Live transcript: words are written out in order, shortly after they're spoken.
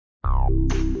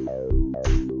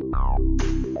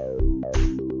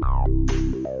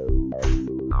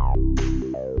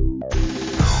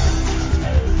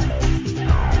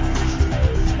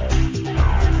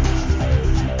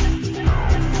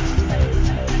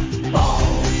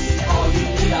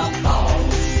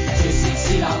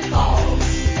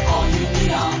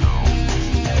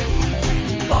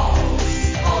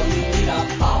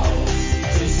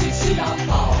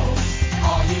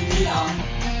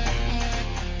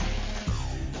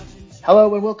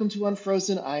Hello and welcome to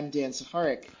Unfrozen. I'm Dan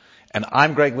Safarik. And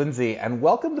I'm Greg Lindsay, and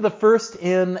welcome to the first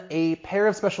in a pair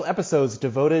of special episodes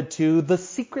devoted to the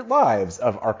secret lives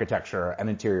of architecture and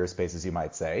interior spaces, you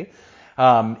might say.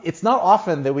 It's not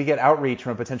often that we get outreach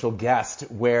from a potential guest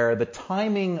where the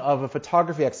timing of a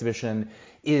photography exhibition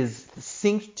is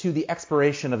synced to the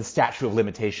expiration of the statute of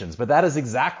limitations. But that is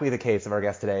exactly the case of our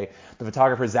guest today, the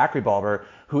photographer Zachary Balber,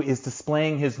 who is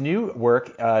displaying his new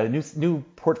work, new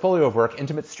portfolio of work,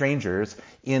 Intimate Strangers,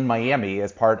 in Miami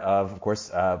as part of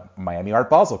course, Miami Art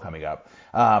Basel coming up.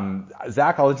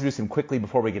 Zach, I'll introduce him quickly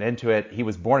before we get into it. He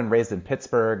was born and raised in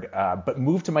Pittsburgh, but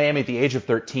moved to Miami at the age of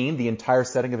 13. The entire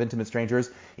setting of Intimate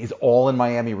Strangers is all in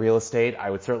Miami real estate.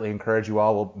 I would certainly encourage you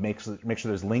all. We'll make sure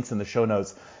there's links in the show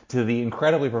notes to the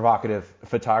incredibly provocative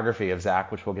photography of Zach,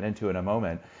 which we'll get into in a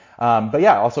moment. But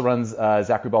yeah, also runs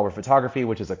Zachary Balber Photography,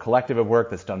 which is a collective of work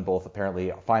that's done both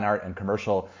apparently fine art and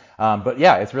commercial. But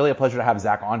yeah, it's really a pleasure to have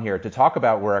Zach on here to talk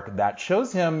about work that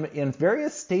shows him in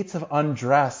various states of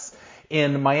undress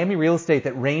in Miami real estate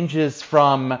that ranges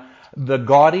from the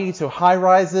gaudy to high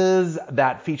rises,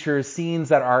 that features scenes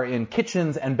that are in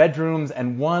kitchens and bedrooms.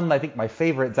 And one, I think my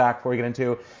favorite, Zach, before we get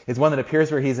into, is one that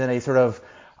appears where he's in a sort of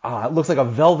it looks like a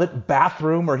velvet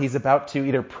bathroom where he's about to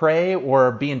either pray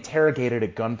or be interrogated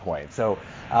at gunpoint. So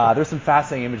there's some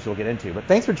fascinating images we'll get into. But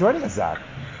thanks for joining us, Zach.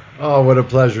 Oh, what a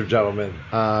pleasure, gentlemen.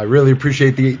 I really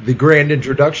appreciate the grand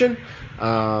introduction.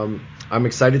 I'm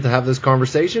excited to have this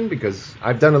conversation because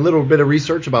I've done a little bit of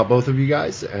research about both of you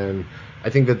guys, and I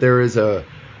think that there is a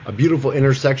beautiful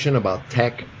intersection about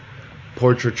tech,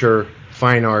 portraiture,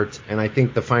 fine art, and I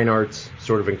think the fine arts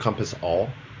sort of encompass all.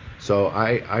 So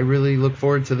I really look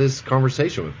forward to this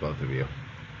conversation with both of you.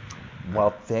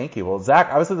 Well, thank you. Well, Zach,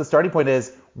 obviously the starting point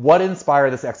is what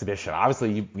inspired this exhibition?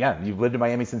 Obviously, you've lived in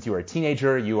Miami since you were a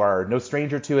teenager. You are no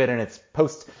stranger to it, and it's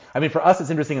for us, it's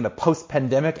interesting in the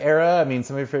post-pandemic era. I mean,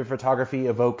 some of your photography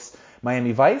evokes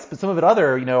Miami Vice, but some of it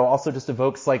also just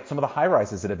evokes like some of the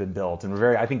high-rises that have been built. And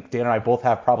I think Dan and I both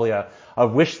have probably a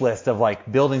wish list of like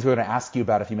buildings we're going to ask you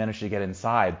about if you manage to get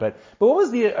inside. But what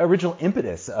was the original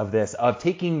impetus of this, of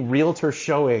taking realtor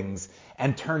showings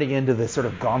and turning into this sort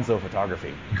of gonzo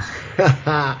photography?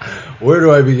 Where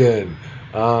do I begin?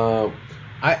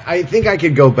 I think I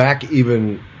could go back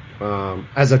even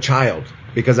as a child,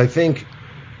 because I think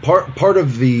part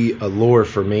of the allure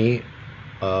for me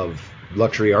of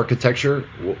luxury architecture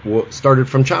started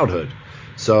from childhood.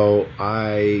 So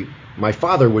my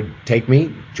father would take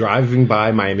me driving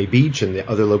by Miami Beach and the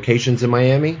other locations in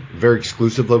Miami, very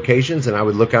exclusive locations, and I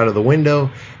would look out of the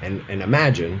window and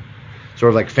imagine, sort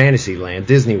of like Fantasyland,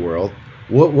 Disney World,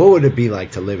 what would it be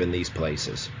like to live in these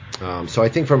places? So I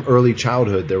think from early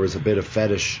childhood there was a bit of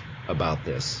fetish about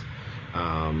this.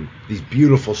 These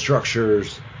beautiful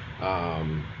structures,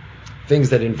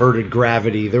 things that inverted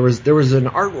gravity. There was an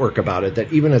artwork about it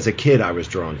that even as a kid I was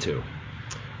drawn to.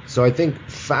 So I think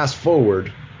fast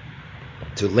forward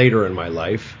to later in my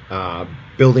life,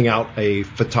 building out a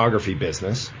photography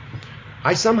business,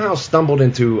 I somehow stumbled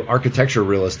into architecture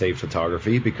real estate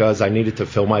photography because I needed to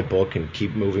fill my book and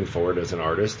keep moving forward as an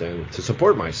artist and to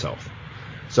support myself.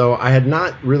 So I had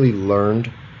not really learned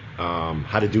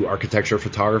how to do architecture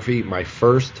photography. My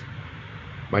first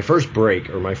break,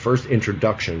 or my first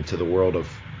introduction to the world of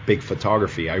big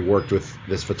photography, I worked with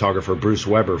this photographer Bruce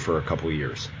Weber for a couple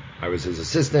years. I was his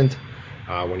assistant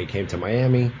when he came to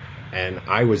Miami, and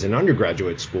I was in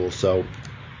undergraduate school, so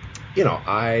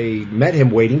I met him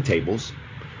waiting tables,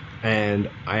 and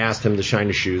I asked him to shine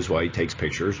his shoes while he takes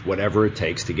pictures, whatever it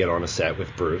takes to get on a set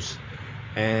with Bruce.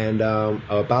 And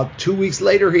about 2 weeks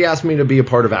later, he asked me to be a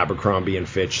part of Abercrombie &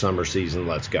 Fitch Summer Season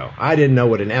Let's Go. I didn't know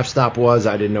what an f-stop was.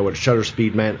 I didn't know what shutter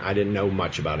speed meant. I didn't know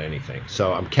much about anything.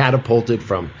 So I'm catapulted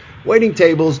from waiting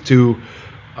tables to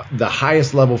the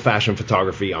highest level fashion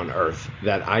photography on earth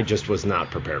that I just was not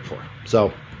prepared for.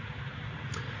 So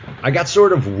I got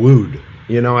sort of wooed.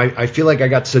 I feel like I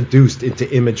got seduced into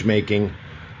image making,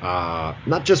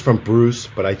 not just from Bruce,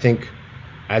 but I think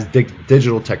as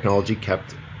digital technology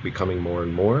kept becoming more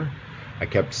and more, I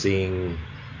kept seeing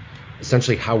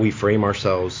essentially how we frame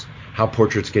ourselves, how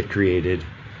portraits get created,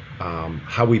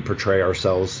 how we portray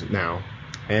ourselves now.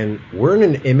 And we're in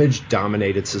an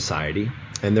image-dominated society.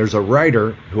 And there's a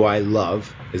writer who I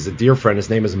love, is a dear friend. His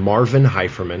name is Marvin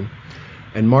Heiferman.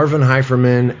 And Marvin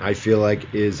Heiferman, I feel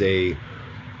like, is a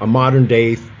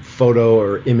modern-day photo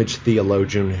or image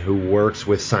theologian who works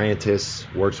with scientists,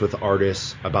 works with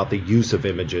artists about the use of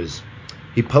images.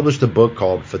 He published a book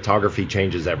called Photography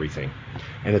Changes Everything.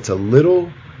 And it's a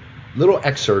little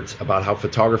excerpts about how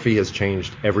photography has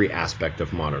changed every aspect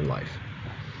of modern life.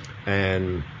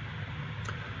 And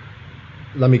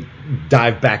let me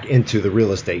dive back into the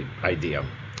real estate idea.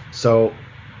 So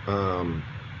I'm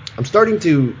starting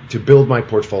to build my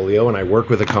portfolio, and I work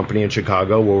with a company in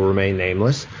Chicago, will remain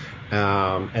nameless.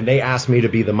 And they asked me to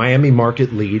be the Miami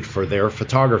market lead for their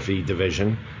photography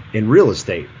division in real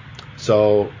estate.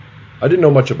 So I didn't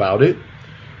know much about it.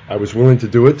 I was willing to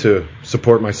do it to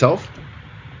support myself.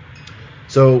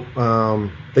 So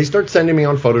they start sending me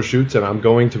on photo shoots, and I'm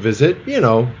going to visit,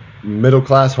 middle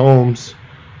class homes.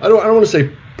 I don't want to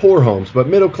say poor homes, but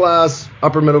middle class,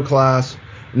 upper middle class,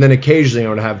 and then occasionally I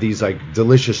would have these like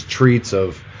delicious treats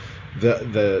of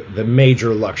the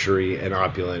major luxury and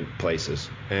opulent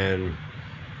places. And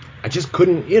I just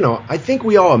couldn't, I think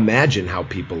we all imagine how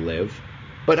people live,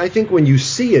 but I think when you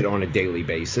see it on a daily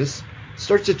basis, it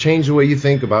starts to change the way you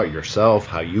think about yourself,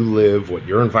 how you live, what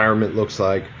your environment looks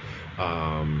like,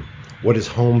 what does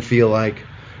home feel like.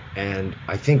 And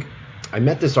I think I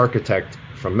met this architect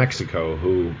from Mexico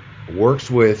who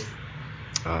works with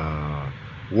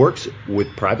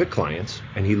private clients,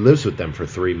 and he lives with them for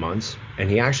 3 months, and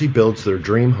he actually builds their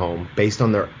dream home based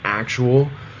on their actual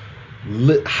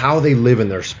how they live in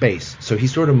their space. So he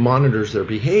sort of monitors their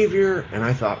behavior, and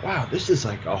I thought, wow, this is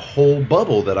like a whole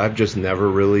bubble that I've just never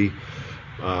really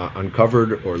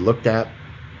uncovered or looked at.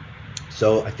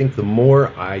 So I think the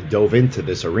more I dove into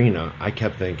this arena, I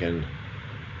kept thinking,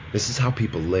 this is how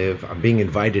people live. I'm being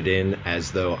invited in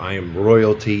as though I am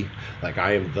royalty, like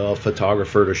I am the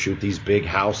photographer to shoot these big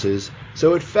houses.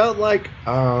 So it felt like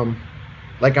I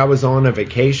was on a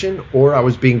vacation, or I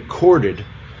was being courted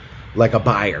like a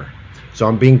buyer. So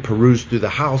I'm being perused through the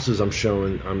houses. I'm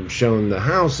showing the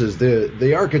houses,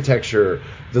 the architecture,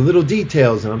 the little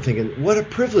details, and I'm thinking, what a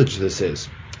privilege this is.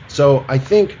 So I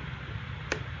think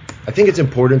it's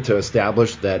important to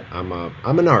establish that I'm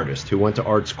an artist who went to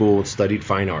art school and studied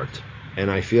fine art. And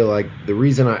I feel like the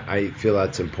reason I feel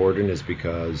that's important is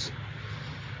because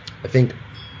I think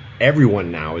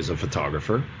everyone now is a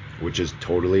photographer, which is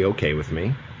totally okay with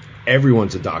me.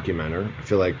 Everyone's a documenter. I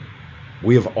feel like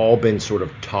we have all been sort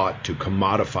of taught to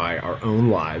commodify our own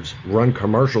lives, run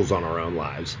commercials on our own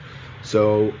lives.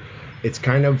 So it's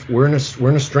kind of, we're in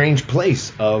a strange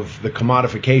place of the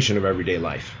commodification of everyday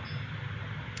life.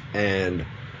 And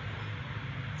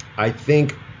I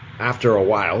think after a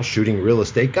while, shooting real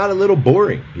estate got a little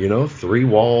boring. 3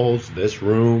 walls, this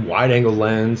room, wide angle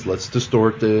lens, let's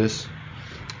distort this.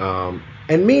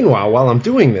 And meanwhile, while I'm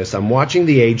doing this, I'm watching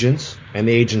the agents and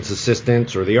the agent's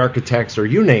assistants or the architects or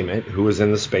you name it, who is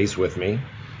in the space with me,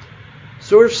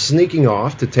 sort of sneaking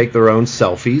off to take their own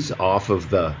selfies off of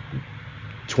the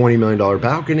 $20 million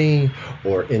balcony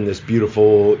or in this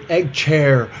beautiful egg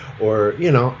chair or,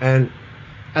 and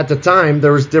at the time,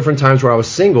 there was different times where I was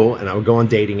single and I would go on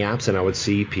dating apps and I would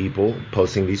see people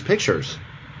posting these pictures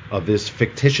of this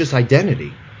fictitious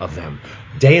identity of them.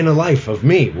 Day in the life of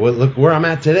me. Well, look where I'm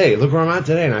at today. Look where I'm at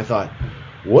today. And I thought,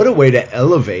 what a way to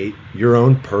elevate your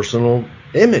own personal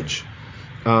image.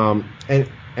 And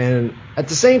at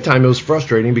the same time, it was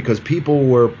frustrating because people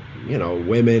were,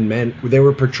 women, men, they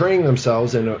were portraying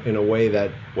themselves in a way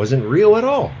that wasn't real at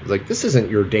all. Like, this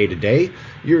isn't your day to day.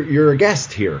 You're a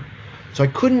guest here. So I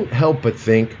couldn't help but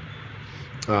think,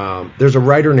 there's a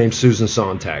writer named Susan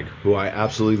Sontag, who I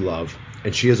absolutely love,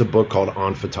 and she has a book called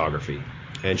On Photography.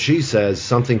 And she says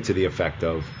something to the effect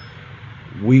of,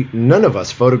 none of us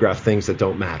photograph things that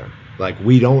don't matter. Like,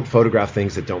 we don't photograph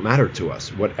things that don't matter to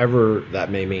us, whatever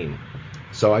that may mean.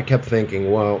 So I kept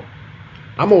thinking, well,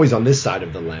 I'm always on this side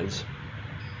of the lens.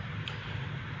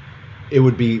 It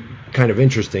would be kind of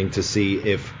interesting to see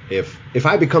if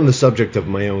I become the subject of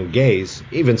my own gaze,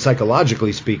 even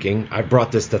psychologically speaking. I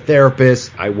brought this to therapists.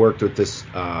 I worked with this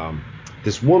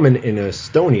woman in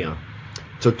Estonia.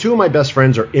 So 2 of my best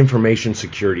friends are information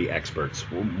security experts,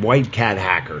 white cat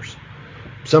hackers,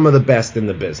 some of the best in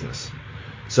the business.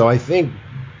 So I think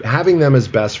having them as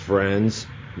best friends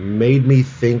made me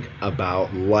think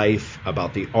about life,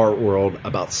 about the art world,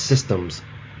 about systems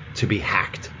to be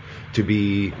hacked. To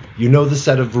be, the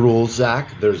set of rules,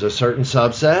 Zach. There's a certain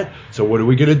subset. So what are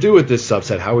we going to do with this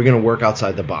subset? How are we going to work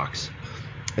outside the box?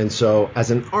 And so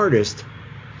as an artist,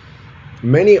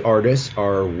 many artists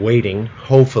are waiting,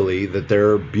 hopefully, that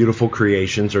their beautiful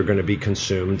creations are going to be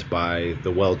consumed by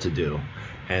the well-to-do.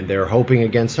 And they're hoping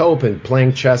against hope and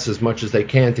playing chess as much as they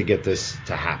can to get this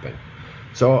to happen.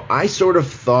 So I sort of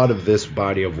thought of this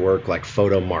body of work like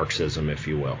photo-Marxism, if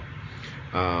you will.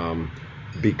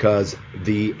 Because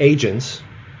the agents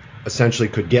essentially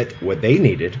could get what they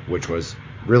needed, which was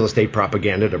real estate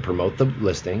propaganda to promote the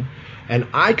listing. And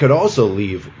I could also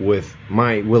leave with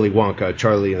my Willy Wonka,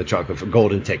 Charlie and the Chocolate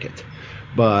golden ticket.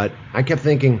 But I kept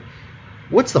thinking,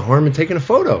 what's the harm in taking a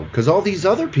photo? Because all these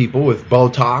other people with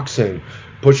Botox and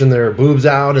pushing their boobs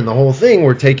out and the whole thing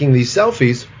were taking these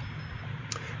selfies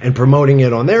and promoting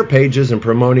it on their pages and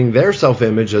promoting their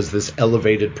self-image as this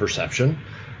elevated perception.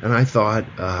 And I thought,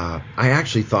 I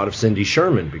actually thought of Cindy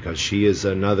Sherman because she is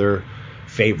another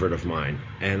favorite of mine.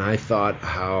 And I thought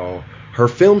how her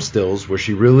film stills, where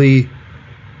she really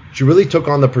took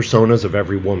on the personas of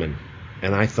every woman.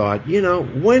 And I thought,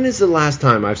 when is the last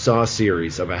time I saw a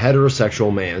series of a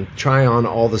heterosexual man try on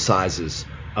all the sizes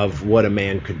of what a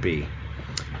man could be?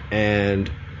 And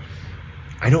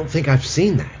I don't think I've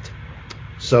seen that.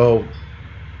 So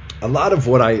a lot of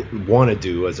what I want to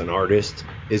do as an artist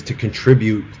is to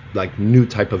contribute like new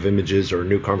type of images or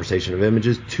new conversation of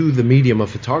images to the medium of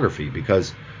photography,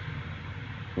 because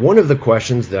one of the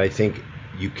questions that I think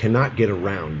you cannot get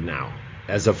around now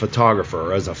as a photographer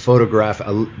or as a photograph,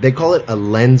 they call it a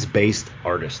lens-based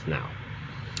artist now.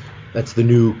 That's the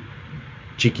new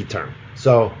cheeky term.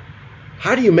 So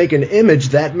how do you make an image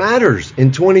that matters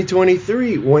in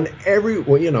 2023 when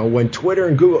when Twitter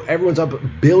and Google, everyone's up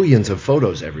billions of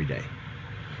photos every day?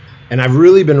 And I've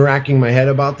really been racking my head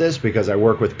about this because I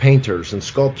work with painters and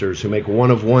sculptors who make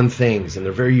one-of-one things, and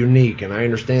they're very unique, and I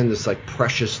understand this like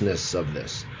preciousness of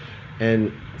this.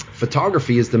 And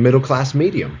photography is the middle-class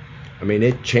medium. I mean,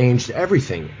 it changed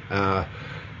everything.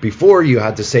 Before, you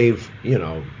had to save,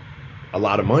 a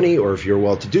lot of money, or if you're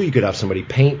well-to-do, you could have somebody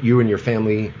paint you and your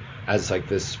family as like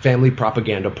this family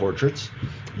propaganda portraits.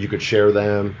 You could share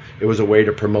them. It was a way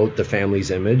to promote the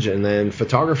family's image. And then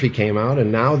photography came out,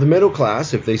 and now the middle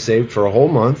class, if they saved for a whole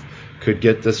month, could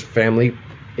get this family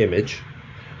image,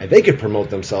 and they could promote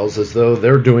themselves as though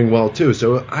they're doing well too.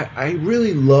 So I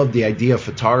really love the idea of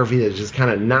photography that just kind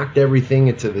of knocked everything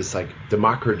into this like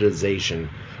democratization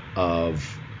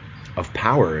of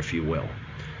power, if you will.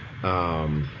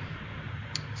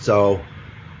 So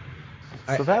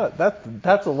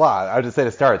that's a lot. I would just say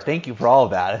to start, thank you for all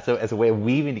of that as a way of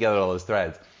weaving together all those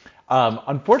threads.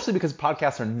 Unfortunately, because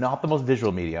podcasts are not the most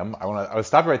visual medium, I want to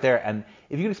stop you right there. And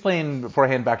if you could explain before I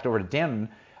hand back it over to Dan,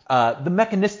 the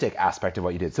mechanistic aspect of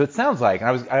what you did. So it sounds like,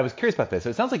 and I was curious about this. So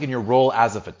it sounds like in your role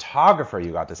as a photographer,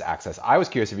 you got this access. I was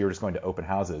curious if you were just going to open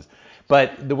houses.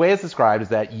 But the way it's described is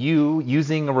that you,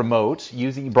 using a remote,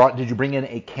 did you bring in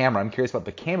a camera? I'm curious about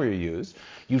the camera you used.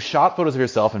 You shot photos of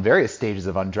yourself in various stages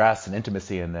of undress and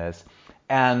intimacy in this.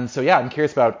 And so, yeah, I'm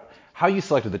curious about how you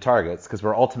selected the targets, because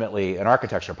we're ultimately an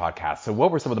architecture podcast. So what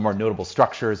were some of the more notable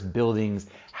structures, buildings?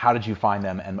 How did you find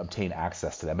them and obtain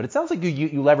access to them? But it sounds like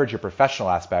you leverage your professional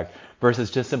aspect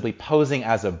versus just simply posing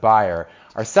as a buyer.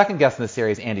 Our second guest in this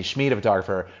series, Andy Schmid, a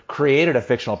photographer, created a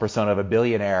fictional persona of a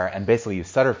billionaire and basically used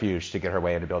subterfuge to get her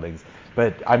way into buildings.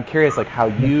 But I'm curious how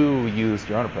you used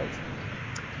your own approach.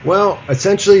 Well,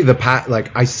 essentially,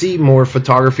 I see more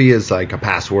photography as like a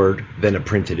password than a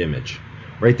printed image,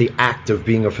 right? The act of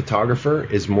being a photographer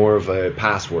is more of a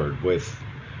password with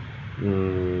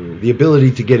the ability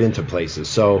to get into places.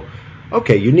 So,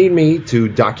 okay, you need me to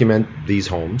document these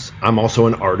homes. I'm also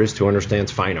an artist who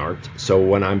understands fine art. So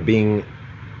when I'm being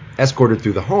escorted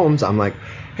through the homes, I'm like,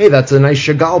 hey, that's a nice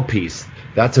Chagall piece.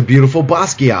 That's a beautiful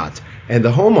Basquiat. And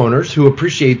the homeowners who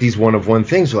appreciate these one-of-one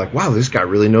things are like, wow, this guy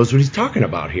really knows what he's talking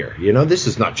about here. This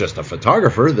is not just a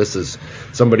photographer. This is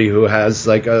somebody who has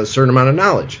like a certain amount of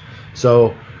knowledge.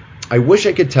 So I wish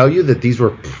I could tell you that these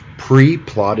were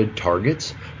pre-plotted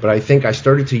targets, but I think I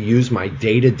started to use my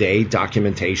day-to-day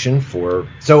documentation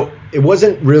so it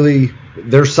wasn't really,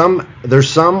 there's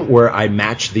some where I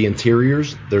matched the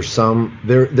interiors. There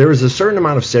is a certain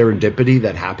amount of serendipity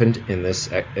that happened in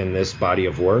this body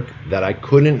of work that I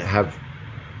couldn't have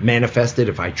manifested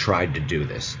if I tried to do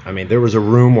this. I mean, there was a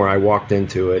room where I walked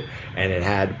into it and it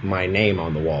had my name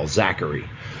on the wall, Zachary,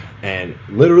 and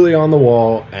literally on the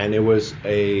wall, and it was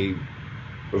a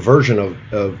version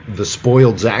of the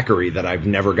spoiled Zachary that I've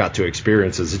never got to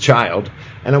experience as a child.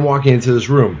 And I'm walking into this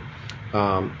room.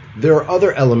 There are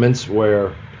other elements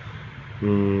where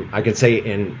I could say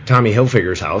in Tommy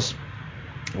Hilfiger's house,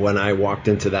 when I walked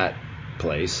into that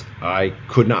place, I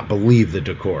could not believe the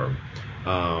decor.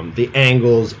 The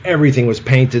angles, everything was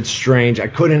painted strange. I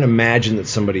couldn't imagine that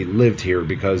somebody lived here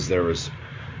because there was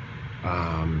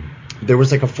there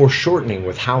was like a foreshortening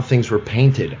with how things were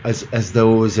painted as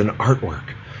though it was an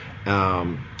artwork.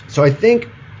 So I think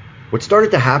what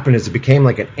started to happen is it became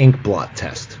like an ink blot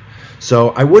test. So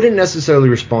I wouldn't necessarily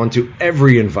respond to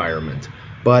every environment,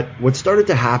 but what started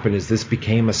to happen is this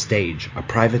became a stage, a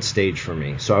private stage for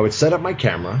me. So I would set up my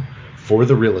camera for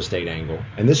the real estate angle,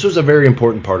 and this was a very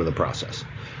important part of the process.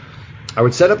 I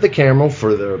would set up the camera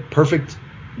for the perfect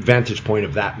vantage point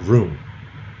of that room.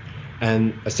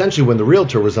 And essentially when the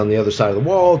realtor was on the other side of the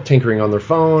wall, tinkering on their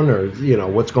phone or,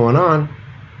 what's going on,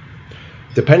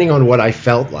 depending on what I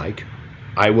felt like,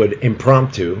 I would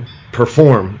impromptu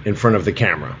perform in front of the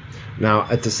camera. Now,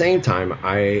 at the same time,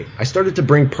 I started to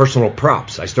bring personal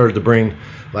props. I started to bring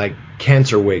like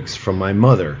cancer wigs from my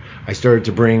mother. I started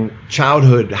to bring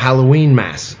childhood Halloween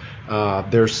masks.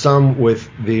 There's some with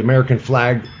the American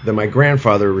flag that my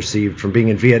grandfather received from being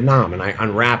in Vietnam, and I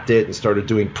unwrapped it and started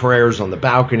doing prayers on the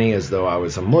balcony as though I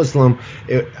was a Muslim.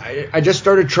 I just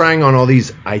started trying on all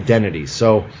these identities.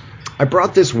 So I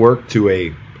brought this work to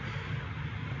a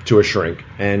shrink,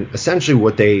 and essentially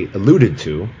what they alluded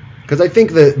to, because I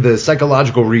think the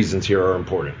psychological reasons here are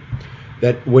important,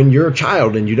 that when you're a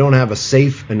child and you don't have a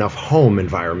safe enough home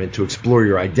environment to explore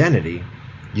your identity,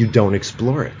 you don't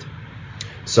explore it.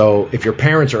 So if your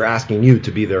parents are asking you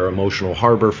to be their emotional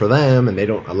harbor for them and they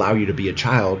don't allow you to be a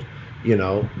child,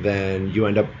 then you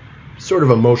end up sort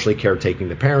of emotionally caretaking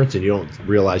the parents and you don't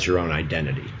realize your own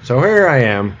identity. So here I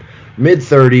am,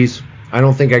 mid-30s. I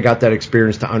don't think I got that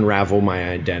experience to unravel my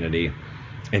identity.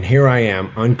 And here I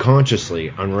am unconsciously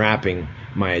unwrapping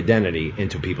my identity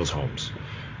into people's homes.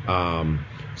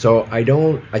 So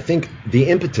I think the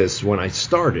impetus when I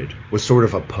started was sort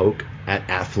of a poke at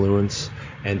affluence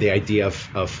and the idea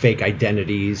of fake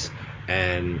identities.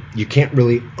 And you can't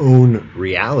really own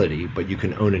reality, but you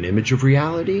can own an image of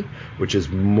reality, which is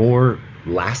more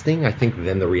lasting, I think,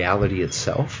 than the reality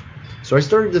itself. So I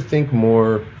started to think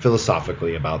more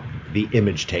philosophically about the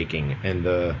image taking and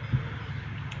the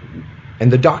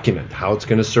document, how it's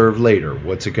going to serve later,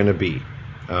 what's it going to be.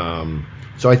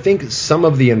 So I think some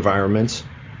of the environments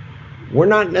were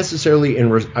not necessarily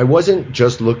I wasn't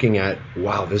just looking at,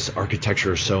 wow, this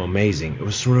architecture is so amazing. It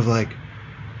was sort of like,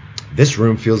 this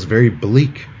room feels very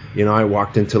bleak. I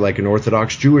walked into like an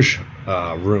Orthodox Jewish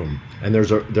room, and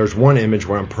there's one image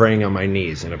where I'm praying on my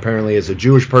knees, and apparently as a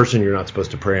Jewish person, you're not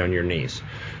supposed to pray on your knees.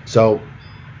 So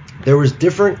there was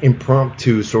different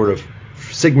impromptu sort of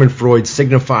Sigmund Freud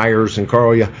signifiers and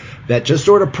Carl Jung that just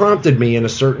sort of prompted me in a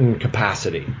certain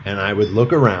capacity, and I would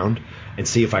look around and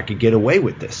see if I could get away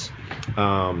with this.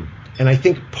 And I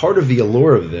think part of the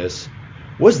allure of this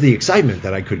was the excitement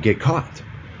that I could get caught.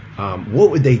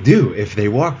 What would they do if they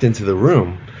walked into the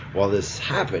room while this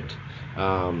happened?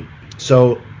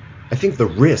 So I think the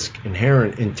risk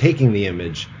inherent in taking the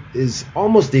image is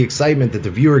almost the excitement that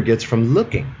the viewer gets from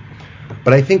looking.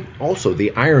 But I think also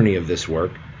the irony of this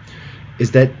work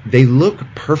is that they look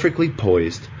perfectly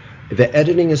poised. The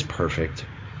editing is perfect.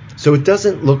 So it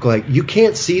doesn't look like, you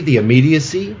can't see the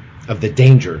immediacy of the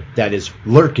danger that is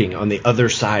lurking on the other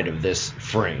side of this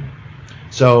frame.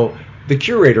 So the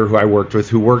curator who I worked with,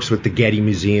 who works with the Getty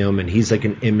Museum, and he's like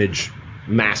an image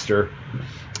master,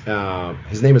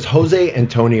 his name is Jose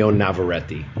Antonio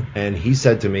Navarrete. And he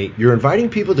said to me, you're inviting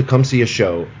people to come see a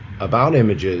show about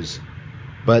images,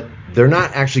 but they're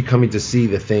not actually coming to see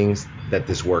the things that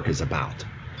this work is about.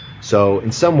 So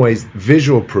in some ways,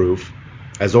 visual proof,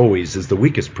 as always, is the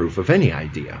weakest proof of any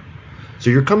idea. So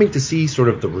you're coming to see sort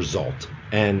of the result.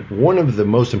 And one of the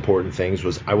most important things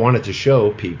was I wanted to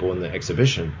show people in the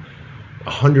exhibition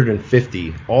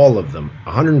 150, all of them,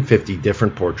 150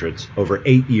 different portraits over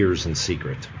 8 years in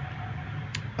secret.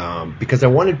 Because I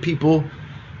wanted people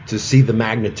to see the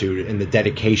magnitude and the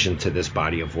dedication to this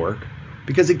body of work.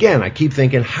 Because again, I keep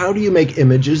thinking, how do you make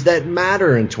images that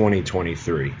matter in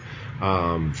 2023?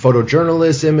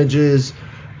 Photojournalist images,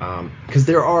 because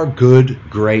there are good,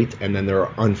 great, and then there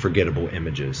are unforgettable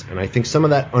images. And I think some of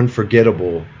that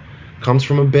unforgettable comes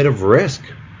from a bit of risk.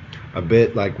 A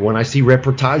bit like when I see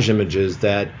reportage images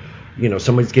that,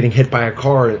 somebody's getting hit by a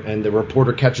car and the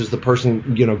reporter catches the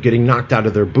person, getting knocked out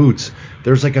of their boots.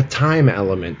 There's like a time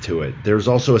element to it. There's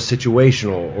also a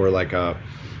situational or like a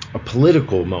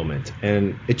political moment.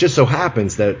 And it just so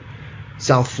happens that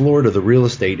South Florida, the real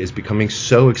estate is becoming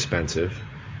so expensive.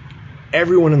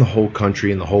 Everyone in the whole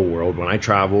country, in the whole world, when I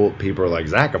travel, people are like,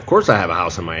 Zach, of course I have a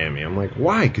house in Miami. I'm like,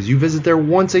 why? Because you visit there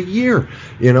once a year,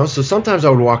 So sometimes I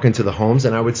would walk into the homes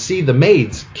and I would see the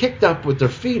maids kicked up with their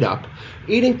feet up,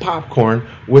 eating popcorn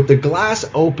with the glass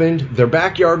opened. Their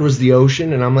backyard was the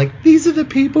ocean. And I'm like, these are the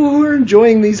people who are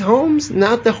enjoying these homes,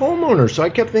 not the homeowners. So I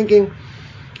kept thinking,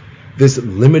 this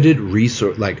limited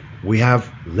resource, like we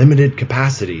have limited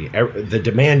capacity. The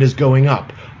demand is going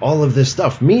up. All of this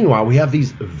stuff. Meanwhile, we have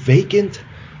these vacant,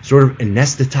 sort of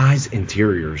anesthetized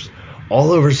interiors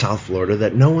all over South Florida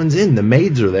that no one's in. The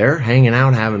maids are there, hanging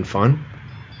out, having fun.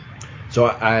 So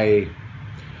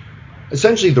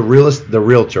essentially, the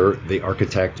realtor, the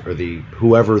architect, or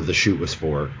whoever the shoot was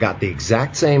for, got the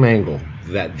exact same angle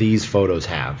that these photos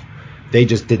have. They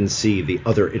just didn't see the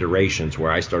other iterations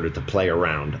where I started to play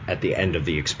around at the end of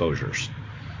the exposures.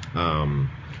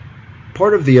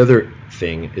 Part of the other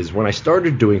thing is when I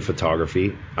started doing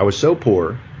photography, I was so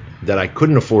poor that I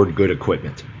couldn't afford good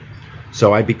equipment.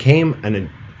 So I became an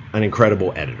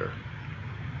incredible editor.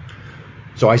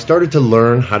 So I started to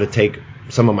learn how to take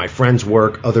some of my friends'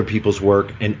 work, other people's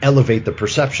work, and elevate the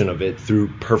perception of it through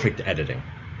perfect editing.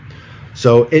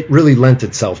 So it really lent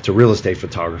itself to real estate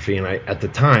photography, and at the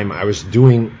time I was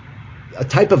doing a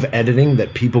type of editing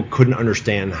that people couldn't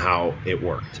understand how it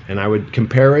worked. And I would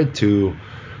compare it to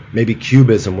maybe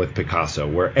Cubism with Picasso,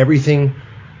 where everything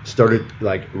started,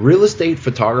 like, real estate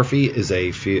photography is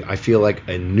I feel like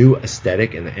a new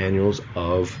aesthetic in the annals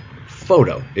of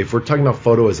photo. If we're talking about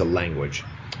photo as a language,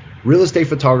 real estate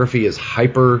photography is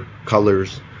hyper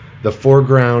colors. The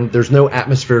foreground, there's no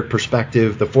atmospheric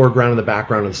perspective. The foreground and the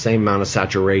background are the same amount of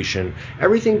saturation.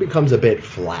 Everything becomes a bit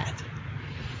flat.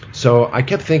 So I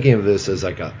kept thinking of this as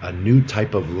like a new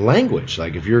type of language.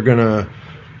 Like if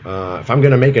I'm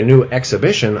gonna make a new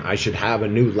exhibition, I should have a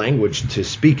new language to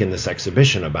speak in this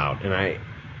exhibition about. And I,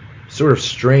 sort of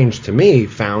strange to me,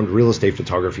 found real estate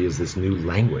photography as this new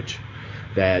language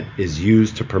that is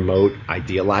used to promote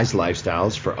idealized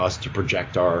lifestyles for us to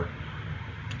project our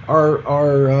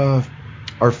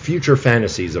future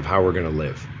fantasies of how we're going to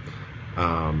live.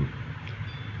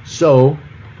 So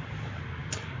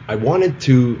I wanted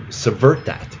to subvert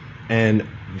that. And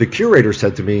the curator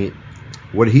said to me,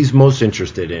 what he's most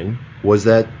interested in was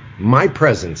that my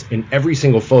presence in every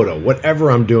single photo, whatever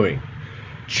I'm doing,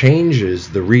 changes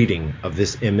the reading of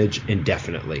this image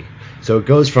indefinitely. So it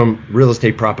goes from real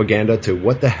estate propaganda to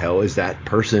what the hell is that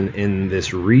person in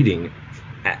this reading,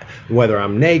 whether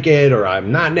I'm naked or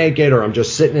I'm not naked or I'm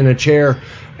just sitting in a chair.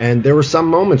 And there were some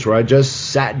moments where I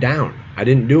just sat down. I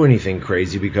didn't do anything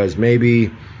crazy because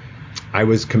maybe I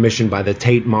was commissioned by the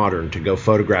Tate Modern to go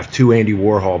photograph 2 Andy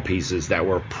Warhol pieces that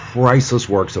were priceless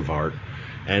works of art.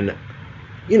 And,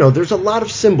 there's a lot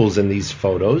of symbols in these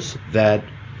photos that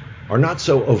are not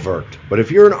so overt. But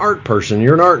if you're an art person,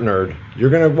 you're an art nerd, you're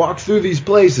going to walk through these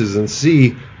places and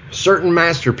see certain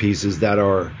masterpieces that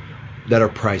are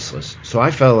priceless. So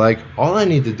I felt like all I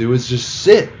need to do is just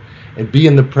sit and be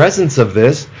in the presence of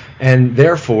this, and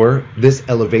therefore this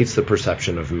elevates the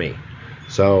perception of me.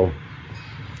 So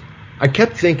I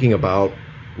kept thinking about,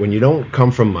 when you don't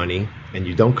come from money and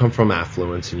you don't come from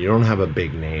affluence and you don't have a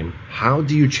big name, how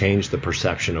do you change the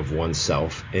perception of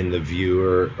oneself in the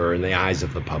viewer or in the eyes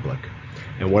of the public?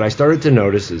 And what I started to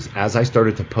notice is, as I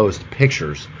started to post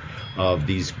pictures of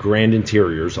these grand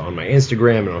interiors on my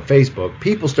Instagram and on Facebook,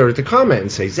 people started to comment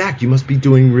and say, Zach, you must be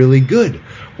doing really good.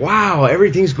 Wow,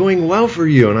 everything's going well for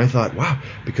you. And I thought, wow,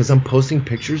 because I'm posting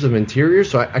pictures of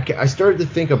interiors. So I started to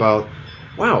think about,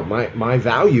 wow, my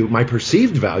value, my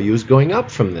perceived value is going up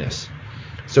from this.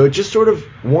 So it just sort of,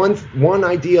 one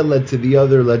idea led to the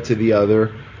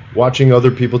other, watching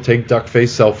other people take duck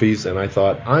face selfies. And I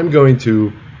thought, I'm going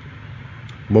to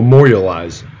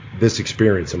memorialize this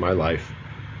experience in my life.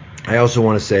 I also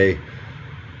want to say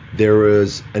there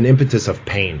was an impetus of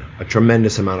pain, a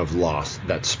tremendous amount of loss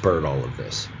that spurred all of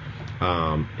this.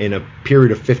 In a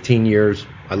period of 15 years,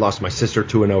 I lost my sister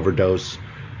to an overdose.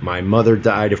 My mother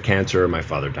died of cancer, and my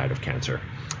father died of cancer.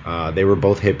 They were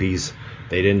both hippies.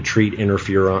 They didn't treat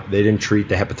interferon. They didn't treat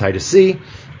the hepatitis C,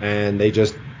 and they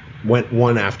just went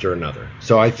one after another.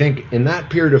 So I think in that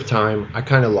period of time, I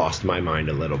kind of lost my mind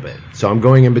a little bit. So I'm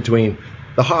going in between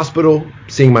the hospital,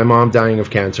 seeing my mom dying of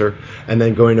cancer, and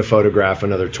then going to photograph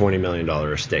another $20 million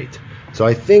estate. So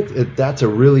I think that's a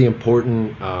really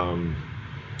important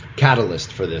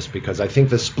catalyst for this, because I think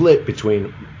the split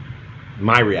between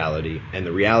my reality and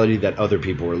the reality that other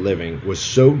people were living was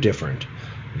so different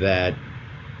that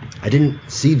I didn't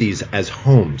see these as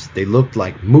homes. They looked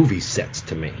like movie sets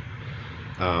to me.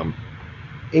 And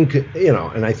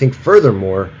I think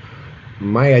furthermore,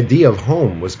 my idea of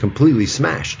home was completely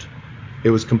smashed. It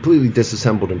was completely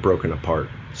disassembled and broken apart.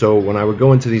 So when I would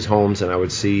go into these homes and I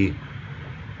would see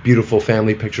beautiful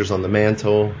family pictures on the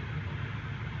mantle,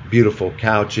 beautiful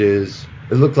couches,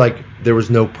 it looked like there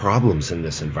was no problems in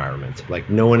this environment.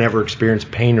 Like no one ever experienced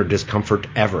pain or discomfort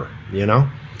ever,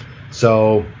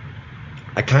 So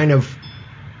I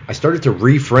started to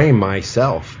reframe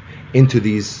myself into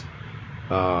these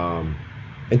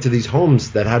into these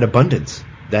homes that had abundance,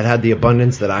 that had the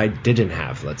abundance that I didn't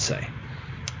have, let's say.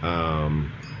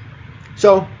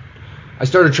 So I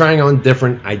started trying on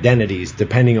different identities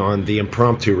depending on the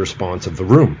impromptu response of the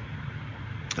room.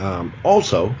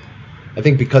 Also, I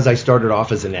think because I started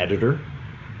off as an editor,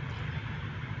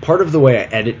 part of the way I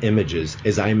edit images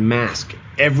is I mask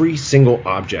every single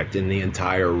object in the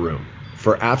entire room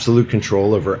for absolute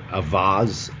control over a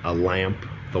vase, a lamp,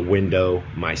 the window,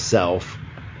 myself,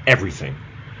 everything.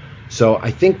 So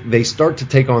I think they start to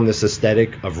take on this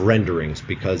aesthetic of renderings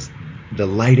because the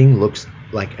lighting looks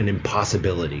like an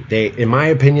impossibility. In my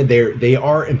opinion, they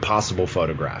are impossible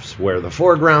photographs where the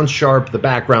foreground's sharp, the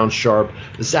background's sharp,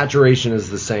 the saturation is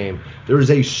the same. There is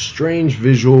a strange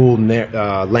visual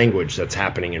language that's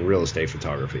happening in real estate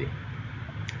photography.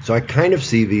 So I kind of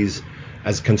see these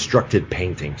as constructed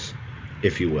paintings,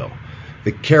 if you will.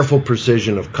 The careful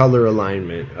precision of color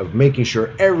alignment, of making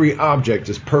sure every object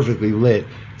is perfectly lit.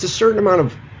 It's a certain amount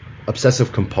of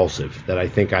obsessive compulsive that I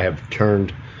think I have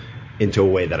turned into a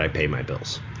way that I pay my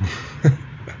bills.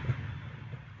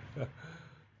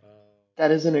 That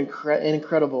is an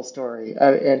incredible story,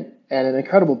 and an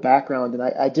incredible background. And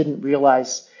I didn't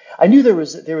realize. I knew there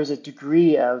was a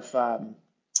degree of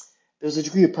there's a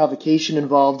degree of provocation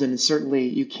involved, and certainly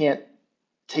you can't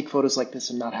take photos like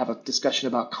this and not have a discussion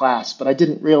about class. But I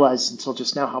didn't realize until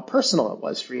just now how personal it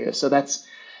was for you. So that's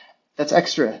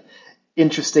extra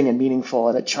interesting and meaningful,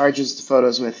 and it charges the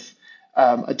photos with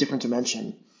a different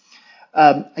dimension.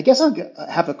 I guess I'll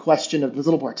have a question of a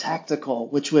little more tactical,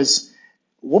 which was,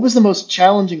 what was the most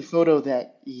challenging photo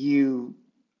that you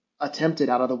attempted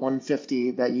out of the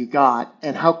 150 that you got,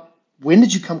 and when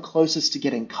did you come closest to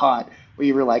getting caught, where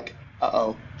you were like,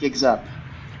 uh-oh, gig's up?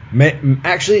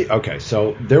 Actually, okay,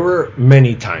 so there were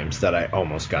many times that I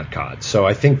almost got caught. So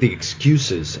I think the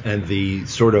excuses and the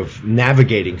sort of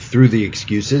navigating through the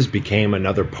excuses became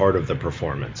another part of the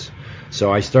performance.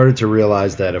 So I started to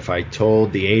realize that if I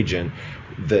told the agent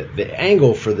that the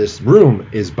angle for this room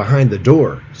is behind the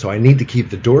door, so I need to keep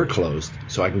the door closed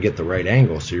so I can get the right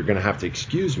angle. So you're going to have to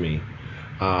excuse me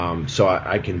so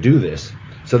I can do this.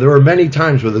 So there were many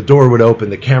times where the door would open,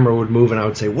 the camera would move, and I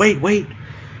would say, wait,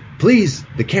 please,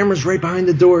 the camera's right behind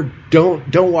the door.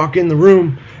 Don't walk in the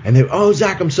room. And they, oh,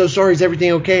 Zach, I'm so sorry. Is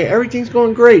everything okay? Everything's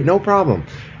going great. No problem.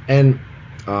 And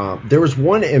there was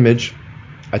one image,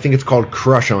 I think it's called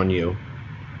Crush on You,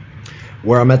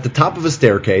 where I'm at the top of a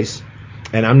staircase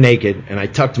and I'm naked and I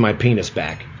tucked my penis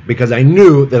back because I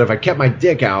knew that if I kept my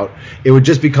dick out, it would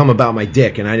just become about my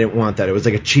dick, and I didn't want that. It was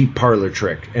like a cheap parlor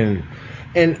trick.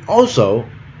 And also,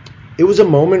 it was a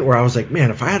moment where I was like,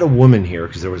 man, if I had a woman here,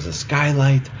 because there was a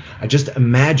skylight, I just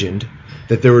imagined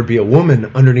that there would be a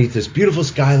woman underneath this beautiful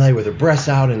skylight with her breasts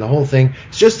out and the whole thing.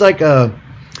 It's just like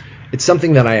it's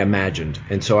something that I imagined.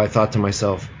 And so I thought to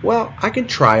myself, well, I can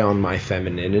try on my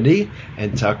femininity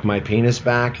and tuck my penis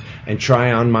back and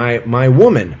try on my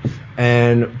woman.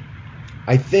 And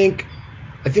I think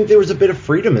there was a bit of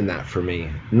freedom in that for me.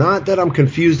 Not that I'm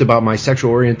confused about my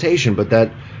sexual orientation, but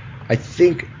that I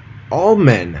think all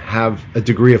men have a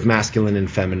degree of masculine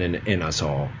and feminine in us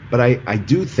all. But I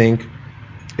do think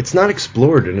it's not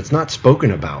explored and it's not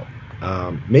spoken about.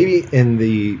 Maybe in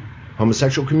the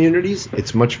homosexual communities,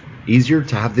 it's much easier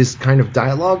to have this kind of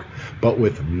dialogue. But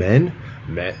with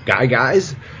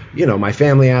guys, my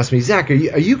family asked me, Zach, are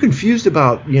you confused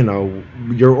about,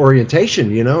 your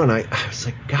orientation, And I was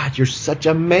like, God, you're such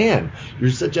a man.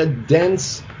 You're such a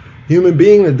dense human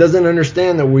being that doesn't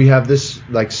understand that we have this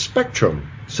like spectrum.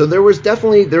 So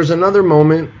there's another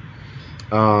moment.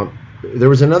 There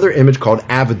was another image called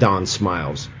Avedon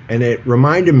Smiles, and it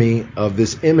reminded me of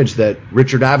this image that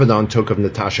Richard Avedon took of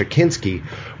Natasha Kinski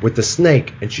with the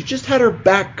snake, and she just had her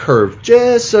back curved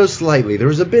just so slightly. There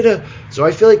was so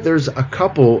I feel like there's a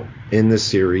couple in this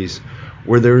series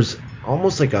where there's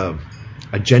almost like a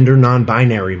gender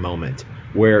non-binary moment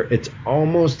where it's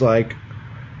almost like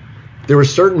there were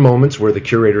certain moments where the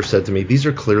curator said to me, these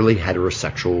are clearly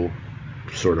heterosexual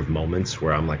sort of moments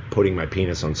where I'm like putting my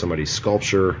penis on somebody's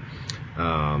sculpture.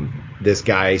 This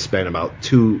guy spent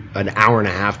about an hour and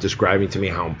a half describing to me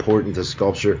how important the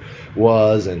sculpture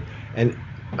was, and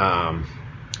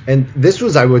this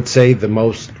was, I would say, the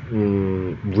most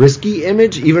risky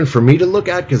image even for me to look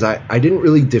at, because I didn't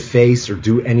really deface or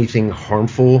do anything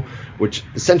harmful, which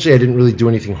essentially I didn't really do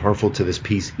anything harmful to this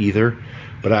piece either,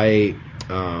 but I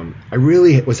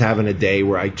really was having a day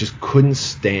where I just couldn't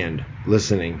stand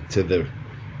listening to the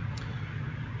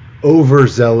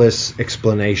overzealous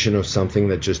explanation of something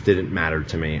that just didn't matter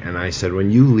to me. And I said, when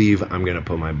you leave, I'm going to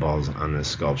put my balls on this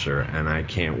sculpture, and I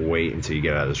can't wait until you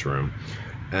get out of this room.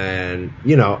 And,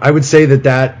 I would say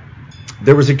that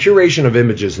there was a curation of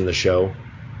images in the show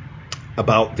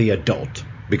about the adult,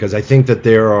 because I think that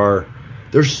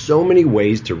there's so many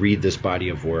ways to read this body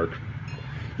of work.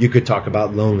 You could talk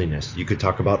about loneliness. You could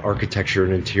talk about architecture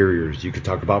and interiors. You could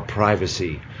talk about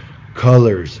privacy,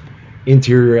 colors,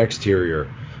 interior,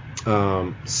 exterior,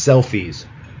 selfies.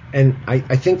 And I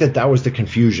think that was the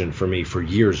confusion for me for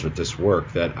years with this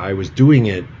work, that I was doing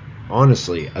it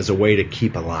honestly as a way to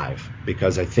keep alive.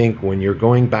 Because I think when you're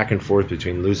going back and forth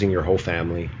between losing your whole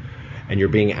family and you're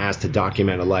being asked to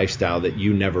document a lifestyle that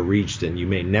you never reached and you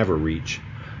may never reach,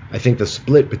 I think the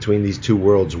split between these two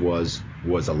worlds was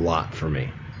a lot for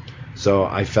me. So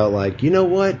I felt like, you know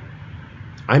what?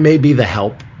 I may be the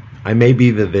help, I may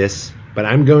be the this, but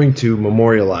I'm going to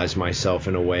memorialize myself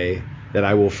in a way that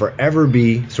I will forever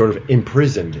be sort of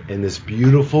imprisoned in this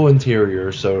beautiful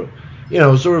interior. So,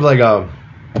 sort of like a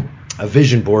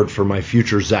vision board for my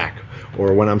future Zach.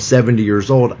 Or when I'm 70 years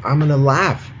old, I'm going to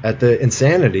laugh at the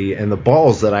insanity and the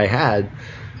balls that I had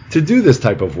to do this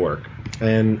type of work.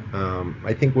 And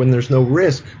I think when there's no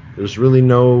risk, there's really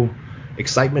no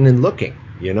excitement in looking.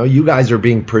 You guys are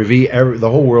being privy, the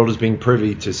whole world is being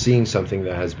privy to seeing something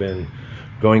that has been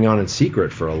going on in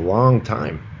secret for a long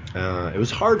time. It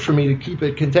was hard for me to keep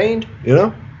it contained,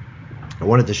 I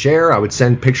wanted to share. I would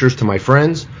send pictures to my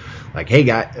friends, like, hey,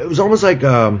 guys. It was almost like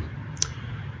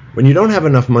when you don't have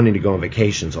enough money to go on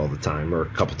vacations all the time or a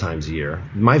couple times a year.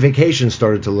 My vacations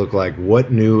started to look like,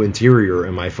 what new interior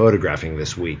am I photographing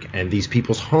this week? And these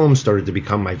people's homes started to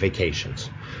become my vacations.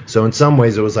 So in some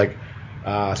ways it was like,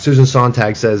 Susan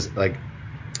Sontag says, like,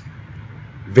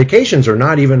 vacations are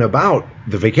not even about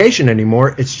the vacation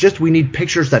anymore. It's just we need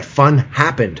pictures that fun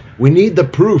happened. We need the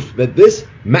proof that this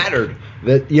mattered.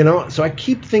 So I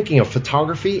keep thinking of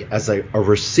photography as a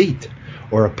receipt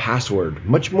or a password,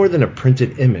 much more than a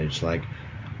printed image. Like,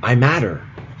 I matter.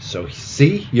 So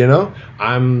see,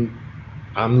 I'm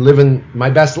living my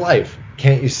best life.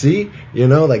 Can't you see?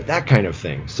 Like that kind of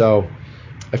thing. So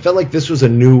I felt like this was a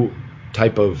new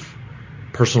type of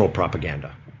personal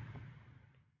propaganda.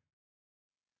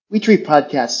 We treat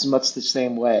podcasts much the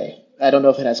same way. I don't know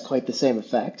if it has quite the same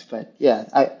effect, but yeah,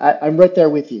 I'm right there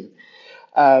with you.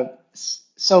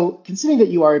 So considering that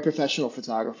you are a professional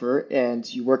photographer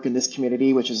and you work in this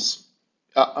community, which is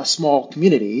a small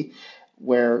community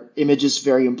where image is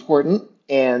very important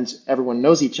and everyone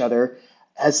knows each other,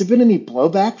 has there been any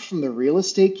blowback from the real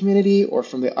estate community or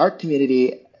from the art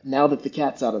community now that the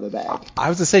cat's out of the bag? I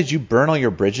was to say, did you burn all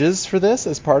your bridges for this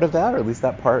as part of that, or at least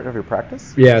that part of your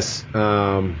practice? Yes.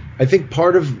 I think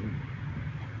part of,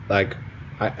 like,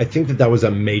 I think that was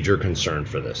a major concern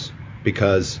for this,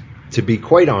 because to be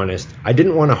quite honest, I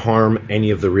didn't want to harm any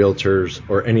of the realtors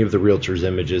or any of the realtors'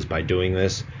 images by doing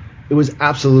this. It was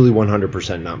absolutely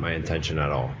 100% not my intention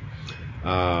at all.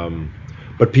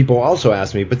 But people also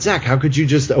asked me, but Zach, how could you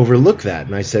just overlook that?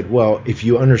 And I said, well, if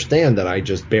you understand that I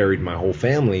just buried my whole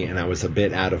family and I was a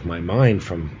bit out of my mind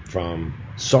from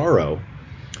sorrow,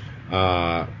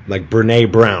 like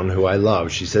Brene Brown, who I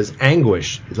love, she says,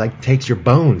 anguish, it like takes your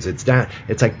bones. It's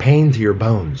like pain to your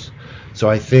bones. So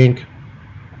I think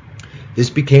this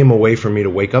became a way for me to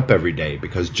wake up every day,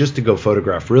 because just to go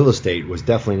photograph real estate was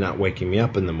definitely not waking me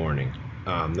up in the morning,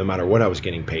 no matter what I was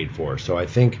getting paid for. So I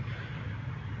think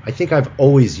I've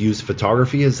always used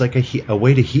photography as like a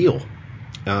way to heal.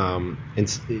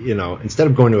 Instead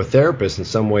of going to a therapist, in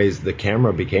some ways the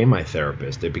camera became my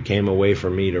therapist. It became a way for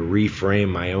me to reframe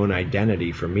my own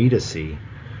identity, for me to see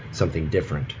something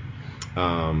different.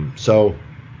 So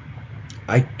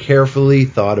I carefully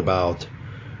thought about,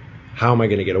 how am I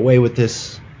going to get away with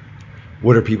this?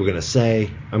 What are people going to say?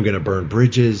 I'm going to burn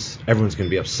bridges. Everyone's going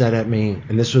to be upset at me.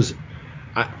 And this was,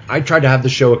 I tried to have the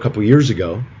show a couple years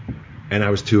ago, and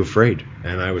I was too afraid.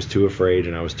 And I was too afraid,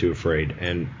 and I was too afraid.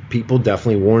 And people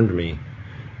definitely warned me,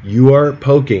 you are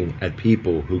poking at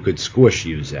people who could squish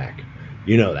you, Zach.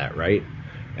 You know that, right?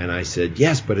 And I said,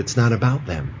 yes, but it's not about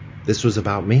them. This was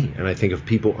about me. And I think if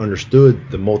people understood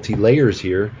the multi-layers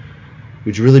here,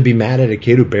 would you really be mad at a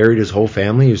kid who buried his whole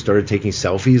family, who started taking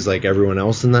selfies like everyone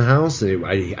else in the house?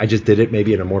 I just did it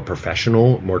maybe in a more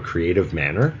professional, more creative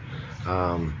manner.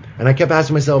 And I kept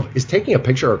asking myself, is taking a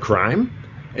picture a crime?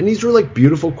 And these were like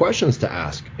beautiful questions to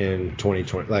ask in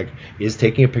 2020. Like, is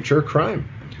taking a picture a crime?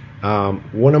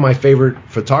 One of my favorite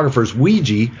photographers,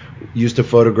 Ouija, used to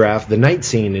photograph the night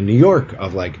scene in New York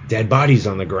of like dead bodies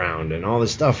on the ground and all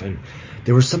this stuff. And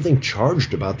there was something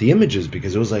charged about the images,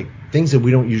 because it was like things that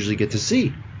we don't usually get to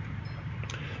see.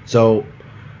 So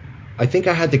I think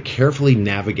I had to carefully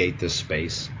navigate this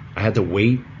space. I had to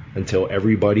wait until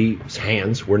everybody's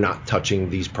hands were not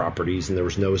touching these properties and there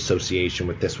was no association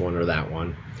with this one or that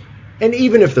one. And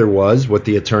even if there was, what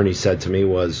the attorney said to me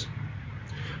was,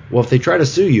 Well, if they try to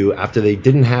sue you after they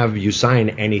didn't have you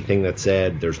sign anything that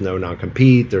said there's no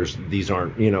non-compete, these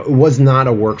aren't, it was not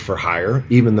a work for hire,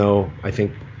 even though I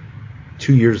think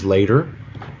 2 years later,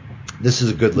 this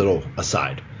is a good little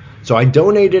aside. So I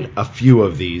donated a few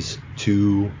of these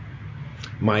to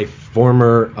my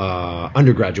former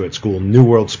undergraduate school, New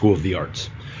World School of the Arts,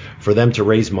 for them to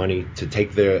raise money to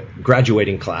take their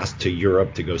graduating class to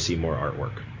Europe to go see more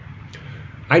artwork.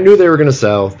 I knew they were going to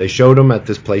sell. They showed them at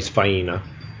this place, Faina.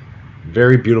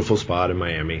 Very beautiful spot in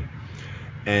Miami.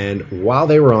 And while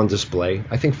they were on display,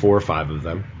 I think 4 or 5 of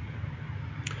them,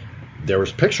 there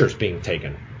was pictures being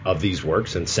taken of these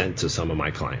works and sent to some of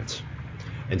my clients.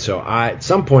 And so at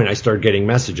some point I started getting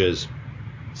messages,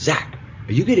 Zach,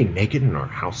 are you getting naked in our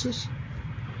houses?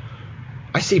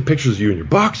 I see pictures of you in your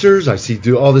boxers. I see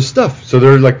do all this stuff. So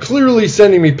they're like clearly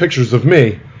sending me pictures of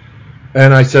me.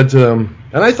 And I said to them,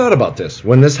 and I thought about this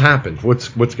when this happened, what's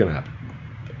going to happen?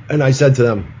 And I said to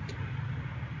them,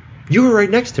 you were right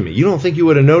next to me. You don't think you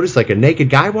would have noticed like a naked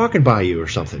guy walking by you or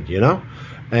something,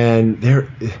 And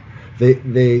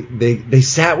they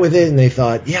sat with it and they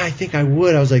thought, yeah, I think I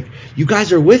would. I was like, you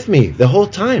guys are with me the whole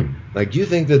time. Like, you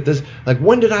think that this, like,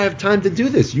 when did I have time to do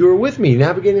this? You were with me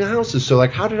navigating the houses. So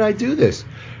like, how did I do this?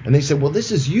 And they said, well,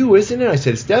 this is you, isn't it? I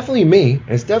said, it's definitely me and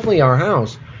it's definitely our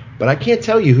house, but I can't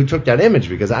tell you who took that image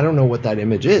because I don't know what that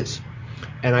image is.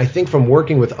 And I think from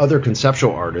working with other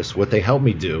conceptual artists, what they helped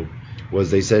me do was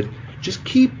they said, just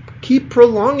keep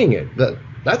prolonging it.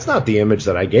 That's not the image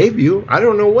that I gave you. I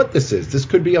don't know what this is. This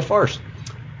could be a farce.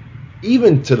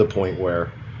 Even to the point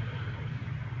where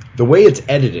the way it's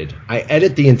edited, I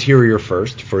edit the interior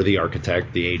first for the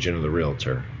architect, the agent, or the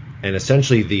realtor. And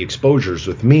essentially the exposures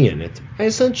with me in it, I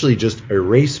essentially just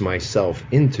erase myself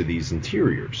into these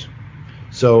interiors.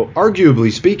 So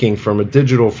arguably speaking, from a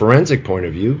digital forensic point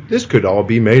of view, this could all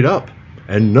be made up.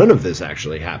 And none of this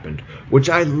actually happened, which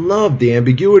I loved the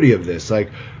ambiguity of this.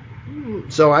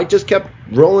 So I just kept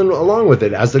rolling along with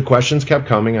it. As the questions kept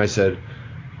coming, I said,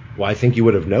 well, I think you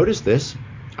would have noticed this.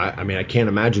 I mean, I can't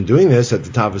imagine doing this at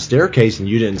the top of a staircase and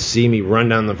you didn't see me run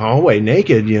down the hallway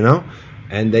naked,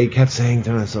 And they kept saying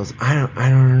to themselves, I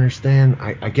don't understand.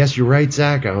 I guess you're right,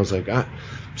 Zach. I was like,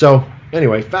 So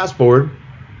anyway, fast forward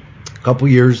a couple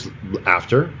years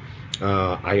after,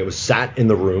 I was sat in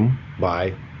the room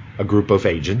by a group of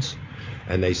agents,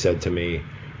 and they said to me,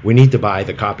 we need to buy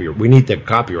we need the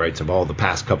copyrights of all the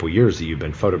past couple years that you've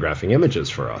been photographing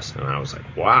images for us. And I was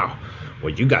like, wow,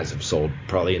 well, you guys have sold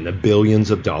probably in the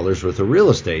billions of dollars worth of real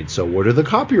estate. So what are the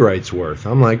copyrights worth?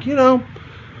 I'm like, they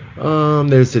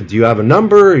said, do you have a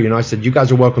number? I said, you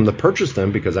guys are welcome to purchase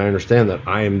them because I understand that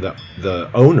I am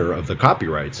the owner of the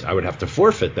copyrights. I would have to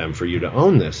forfeit them for you to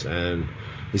own this. And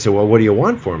he said, well, what do you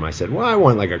want for them? I said, well, I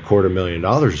want like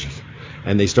 $250,000.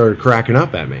 And they started cracking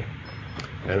up at me.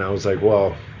 And I was like,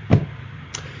 well,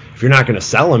 if you're not going to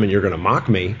sell them and you're going to mock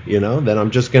me, then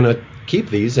I'm just going to keep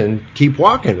these and keep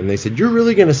walking. And they said, you're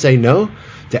really going to say no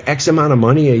to X amount of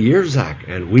money a year, Zach?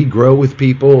 And we grow with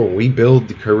people and we build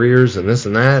the careers and this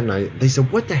and that. And they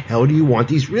said, what the hell do you want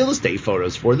these real estate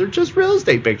photos for? They're just real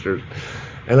estate pictures.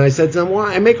 And I said to them, well,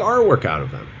 I make artwork out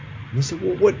of them. And they said,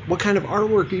 well, what kind of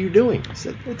artwork are you doing? I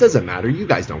said, it doesn't matter. You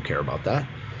guys don't care about that.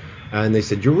 And they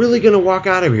said, you're really going to walk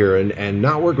out of here and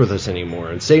not work with us anymore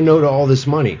and say no to all this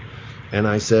money. And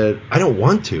I said, I don't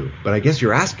want to, but I guess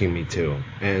you're asking me to.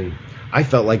 And I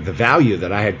felt like the value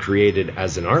that I had created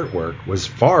as an artwork was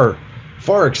far,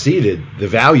 far exceeded the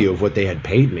value of what they had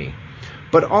paid me.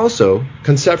 But also,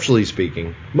 conceptually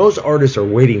speaking, most artists are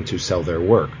waiting to sell their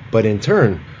work. But in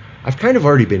turn, I've kind of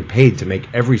already been paid to make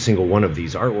every single one of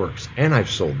these artworks, and I've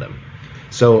sold them.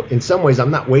 So in some ways,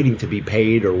 I'm not waiting to be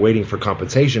paid or waiting for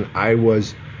compensation. I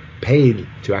was paid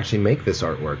to actually make this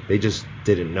artwork. They just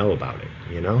didn't know about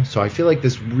it, So I feel like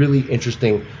this really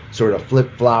interesting sort of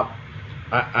flip-flop.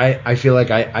 I feel like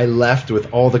I left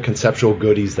with all the conceptual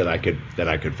goodies that I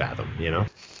could fathom,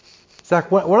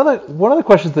 Zach, one of the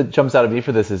questions that jumps out at me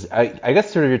for this is, I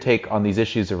guess, sort of your take on these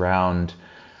issues around,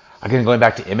 again, going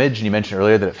back to image, and you mentioned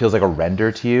earlier that it feels like a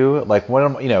render to you. Like,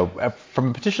 from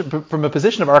a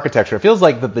position of architecture, it feels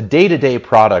like that the day-to-day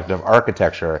product of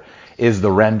architecture is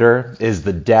the render, is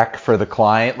the deck for the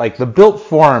client. Like, the built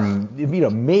form,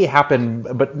 may happen,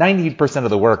 but 90% of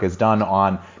the work is done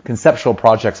on conceptual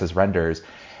projects as renders.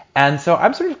 And so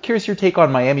I'm sort of curious your take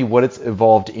on Miami, what it's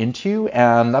evolved into.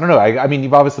 And I don't know, I mean,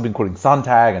 you've obviously been quoting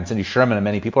Sontag and Cindy Sherman and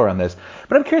many people around this,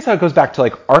 but I'm curious how it goes back to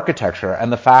like architecture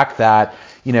and the fact that,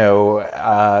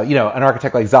 an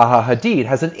architect like Zaha Hadid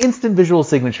has an instant visual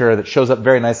signature that shows up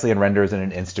very nicely in renders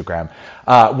and in Instagram.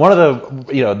 One of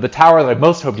the tower that I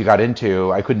most hoped you got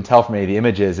into, I couldn't tell from any of the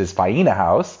images, is Faena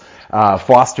House.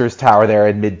 Foster's Tower there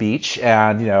in Mid Beach,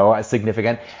 and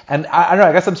significant. And I don't know.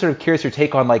 I guess I'm sort of curious your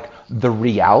take on like the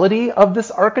reality of this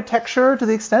architecture to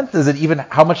the extent. Does it even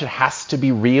how much it has to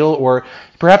be real, or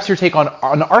perhaps your take on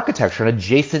architecture, an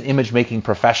adjacent image making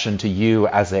profession to you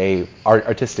as a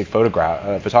artistic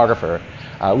photographer,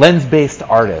 lens-based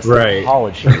artist. Right.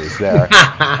 Apologies there.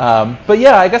 But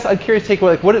yeah, I guess I'm curious. Take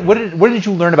like what did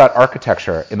you learn about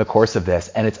architecture in the course of this,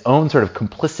 and its own sort of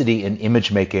complicity in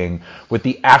image making with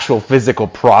the actual physical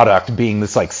product being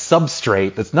this like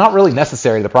substrate that's not really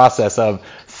necessary to the process of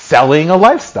selling a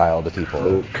lifestyle to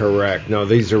people. Correct. No,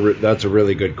 that's a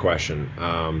really good question.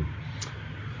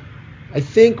 I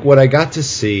think what I got to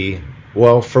see,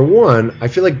 well, for one, I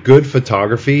feel like good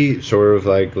photography, sort of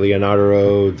like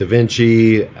Leonardo da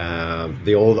Vinci,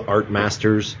 the old art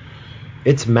masters,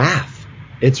 it's math.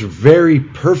 It's very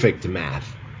perfect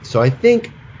math. So I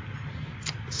think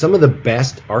some of the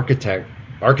best architecture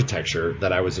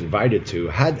that I was invited to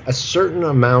had a certain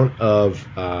amount of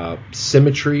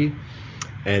symmetry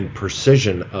and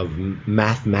precision of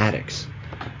mathematics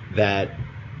that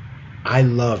I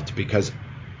loved because,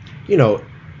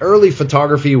 early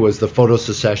photography was the photo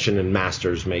succession and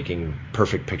masters making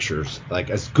perfect pictures,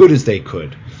 like as good as they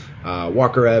could.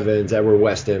 Walker Evans, Edward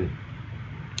Weston.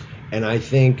 And I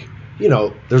think,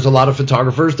 there's a lot of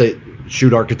photographers that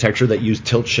shoot architecture that use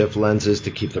tilt shift lenses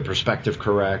to keep the perspective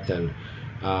correct. And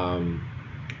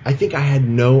I think I had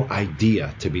no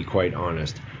idea, to be quite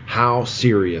honest, how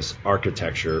serious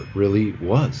architecture really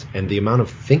was and the amount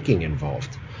of thinking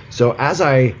involved. So as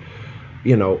my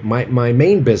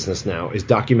main business now is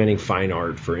documenting fine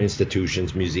art for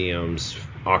institutions, museums,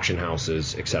 auction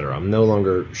houses, etc. I'm no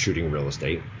longer shooting real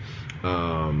estate.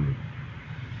 I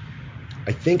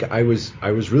think I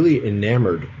was really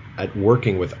enamored at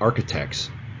working with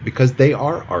architects because they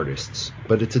are artists,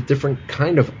 but it's a different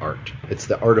kind of art. It's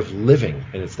the art of living,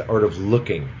 and it's the art of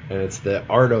looking, and it's the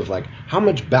art of like how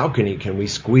much balcony can we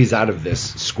squeeze out of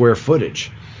this square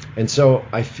footage. And so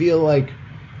I feel like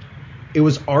it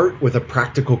was art with a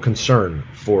practical concern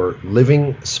for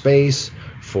living space,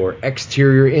 for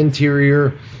exterior,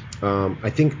 interior.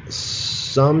 I think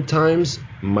sometimes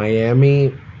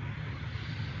Miami,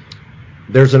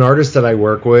 there's an artist that I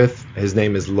work with. His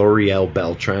name is L'Oreal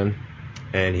Beltran,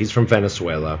 and he's from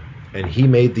Venezuela. And he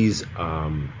made these,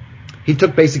 he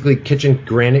took basically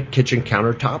granite kitchen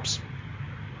countertops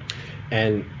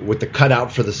and with the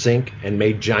cutout for the sink and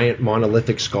made giant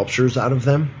monolithic sculptures out of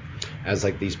them as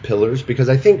like these pillars, because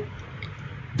I think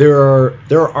there are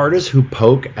artists who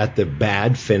poke at the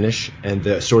bad finish and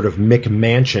the sort of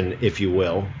McMansion, if you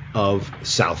will, of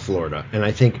South Florida. And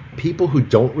I think people who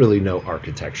don't really know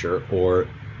architecture or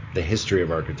the history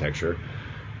of architecture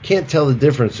can't tell the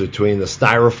difference between the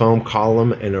styrofoam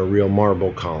column and a real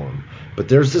marble column. But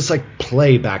there's this like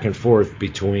play back and forth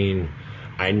between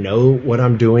I know what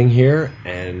I'm doing here,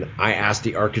 and I asked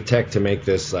the architect to make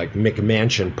this like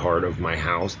McMansion part of my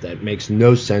house that makes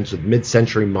no sense with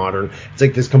mid-century modern. It's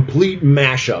like this complete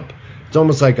mashup. It's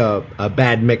almost like a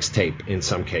bad mixtape in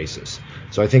some cases.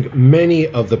 So I think many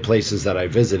of the places that I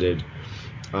visited,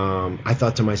 I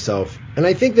thought to myself, and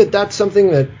I think that that's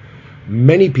something that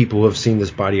many people who have seen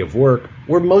this body of work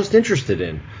were most interested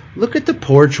in. Look at the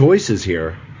poor choices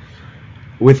here,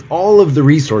 with all of the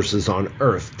resources on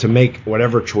earth to make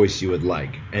whatever choice you would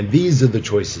like. And these are the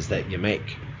choices that you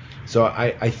make. So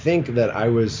I think that I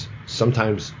was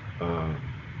sometimes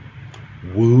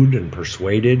wooed and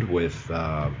persuaded with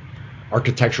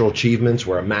architectural achievements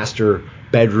where a master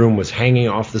bedroom was hanging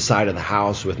off the side of the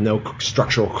house with no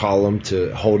structural column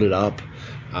to hold it up.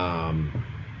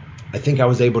 I think I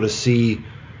was able to see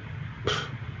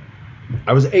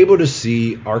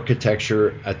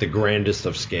architecture at the grandest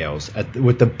of scales,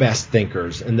 with the best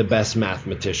thinkers and the best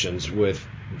mathematicians, with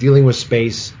dealing with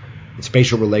space and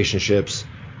spatial relationships.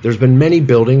 There's been many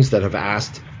buildings that have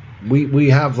asked, we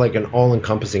have like an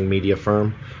all-encompassing media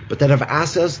firm, but that have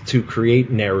asked us to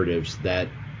create narratives that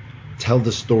tell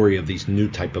the story of these new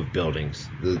type of buildings,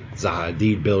 the Zaha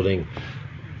Hadid building.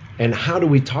 And how do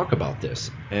we talk about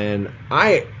this? And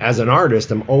I, as an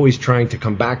artist, am always trying to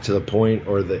come back to the point,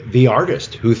 or the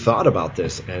artist who thought about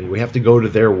this, and we have to go to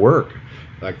their work.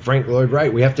 Like Frank Lloyd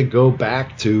Wright, we have to go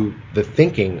back to the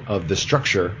thinking of the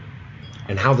structure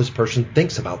and how this person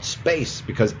thinks about space,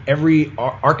 because every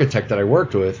architect that I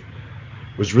worked with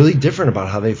was really different about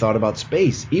how they thought about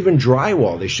space. Even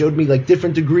drywall, they showed me like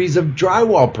different degrees of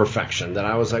drywall perfection that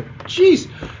I was like, geez,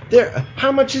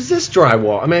 how much is this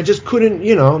drywall? I mean, I just couldn't,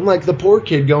 I'm like the poor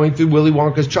kid going through Willy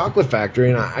Wonka's chocolate factory,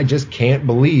 and I just can't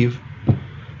believe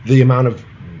the amount of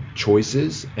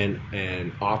choices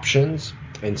and options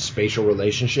and spatial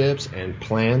relationships and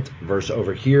plant versus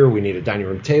over here, we need a dining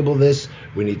room table,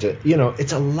 we need to,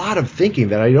 it's a lot of thinking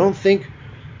that I don't think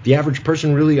the average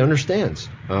person really understands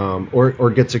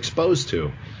or gets exposed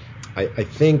to. I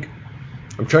think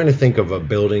I'm trying to think of a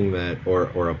building that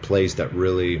or a place that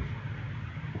really,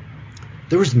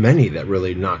 there was many that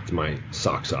really knocked my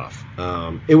socks off.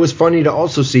 It was funny to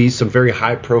also see some very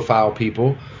high profile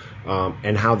people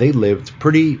and how they lived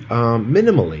pretty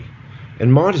minimally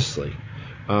and modestly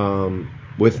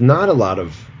with not a lot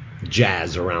of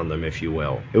jazz around them, if you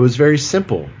will. It was very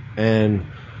simple, and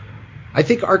I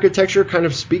think architecture kind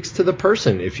of speaks to the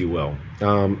person, if you will.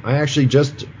 I actually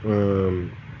just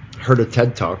heard a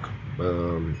TED Talk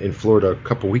in Florida a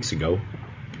couple weeks ago,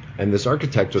 and this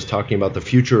architect was talking about the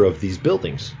future of these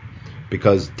buildings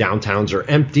because downtowns are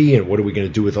empty, and what are we going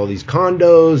to do with all these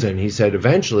condos? And he said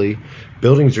eventually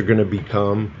buildings are going to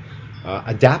become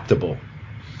adaptable,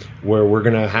 where we're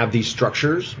going to have these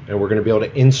structures and we're going to be able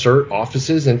to insert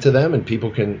offices into them, and people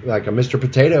can, like a Mr.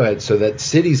 Potato Head, so that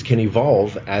cities can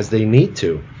evolve as they need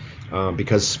to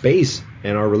because space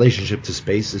and our relationship to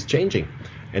space is changing.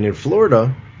 And in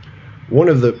Florida, one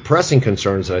of the pressing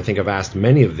concerns that I think I've asked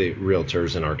many of the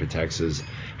realtors and architects is,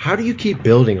 how do you keep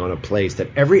building on a place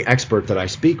that every expert that I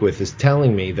speak with is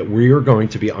telling me that we are going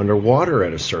to be underwater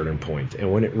at a certain point?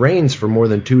 And when it rains for more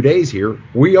than 2 days here,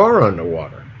 we are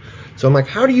underwater. So I'm like,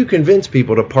 how do you convince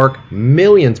people to park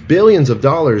millions, billions of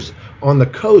dollars on the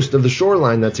coast of the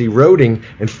shoreline that's eroding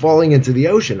and falling into the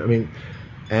ocean? I mean,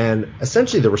 and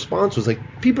essentially the response was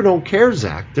like, people don't care,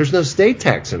 Zach. There's no state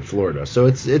tax in Florida. So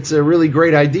it's a really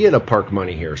great idea to park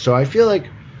money here. So I feel like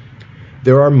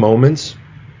there are moments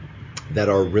that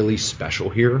are really special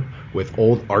here with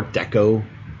old Art Deco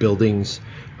buildings.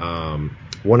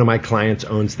 One of my clients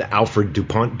owns the Alfred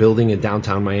DuPont building in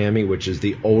downtown Miami, which is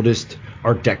the oldest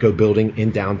Art Deco building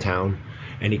in downtown.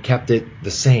 And he kept it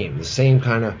the same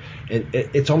kind of,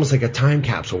 it's almost like a time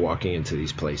capsule walking into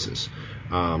these places.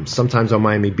 Sometimes on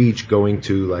Miami Beach, going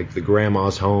to like the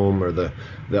grandma's home or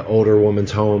the older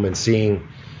woman's home and seeing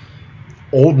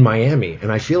old Miami.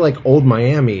 And I feel like old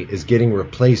Miami is getting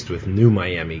replaced with new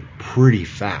Miami pretty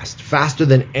fast, faster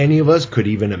than any of us could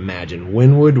even imagine.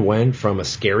 Wynwood went from a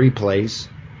scary place.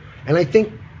 And I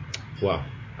think, well,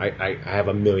 I have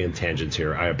a million tangents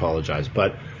here. I apologize.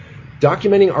 But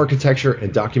documenting architecture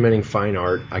and documenting fine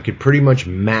art, I could pretty much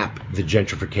map the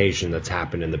gentrification that's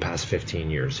happened in the past 15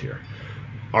 years here.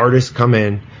 Artists come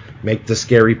in, make the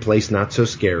scary place not so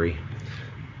scary.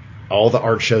 All the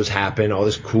art shows happen, all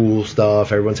this cool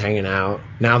stuff, everyone's hanging out.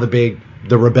 Now the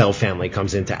Rebel family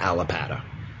comes into Allapattah.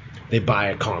 They buy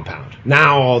a compound.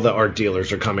 Now all the art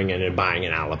dealers are coming in and buying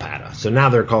in Allapattah. So now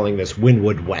they're calling this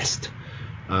Wynwood West.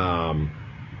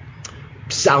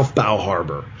 South Bow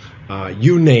Harbor.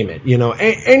 You name it.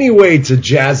 Any way to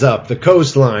jazz up the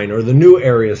coastline or the new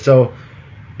area. So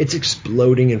it's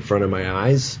exploding in front of my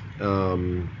eyes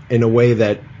in a way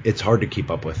that it's hard to keep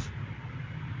up with.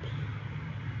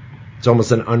 It's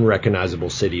almost an unrecognizable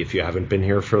city if you haven't been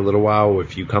here for a little while.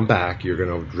 If you come back, you're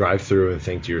going to drive through and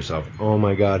think to yourself, oh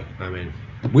my God. I mean,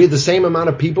 we had the same amount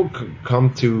of people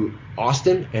come to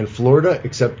Austin and Florida,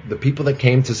 except the people that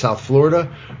came to South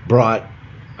Florida brought,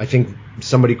 I think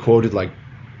somebody quoted like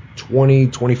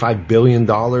 $25 billion,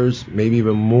 maybe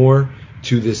even more,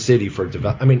 to this city for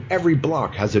development. I mean, every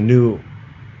block has a new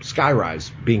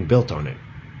skyrise being built on it,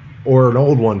 or an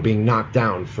old one being knocked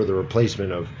down for the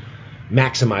replacement of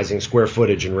maximizing square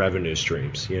footage and revenue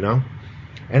streams,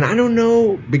 And I don't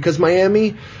know, because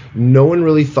Miami, no one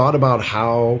really thought about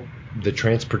how the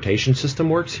transportation system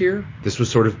works here. This was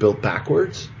sort of built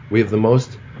backwards. We have the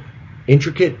most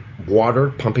intricate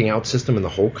water pumping out system in the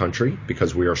whole country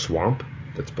because we are swamp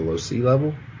that's below sea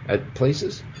level at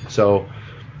places. So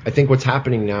I think what's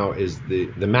happening now is the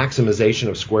maximization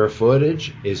of square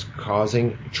footage is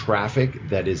causing traffic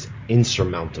that is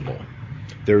insurmountable.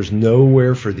 There's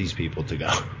nowhere for these people to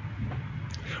go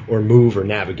or move or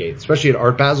navigate, especially at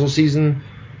Art Basel season.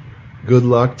 Good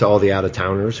luck to all the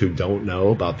out-of-towners who don't know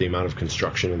about the amount of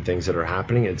construction and things that are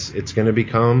happening. It's going to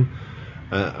become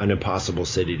an impossible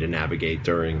city to navigate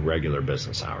during regular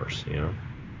business hours,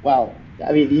 Wow.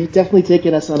 I mean, you've definitely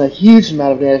taken us on a huge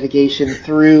amount of navigation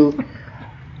through,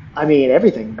 I mean,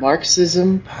 everything.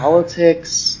 Marxism,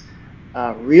 politics,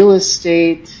 real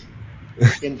estate,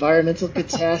 environmental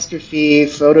catastrophe,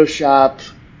 Photoshop,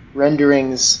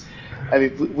 renderings. I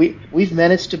mean, we've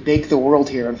managed to bake the world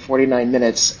here in 49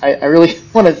 minutes. I really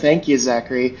want to thank you,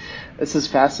 Zachary. This is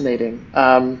fascinating.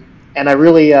 And I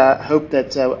really hope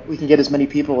that we can get as many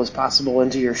people as possible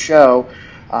into your show.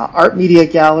 Art Media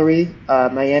Gallery,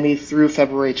 Miami through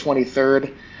February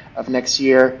 23rd of next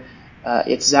year.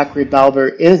 It's Zachary Balber,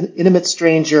 Intimate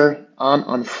Stranger on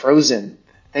Unfrozen.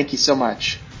 Thank you so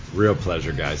much. Real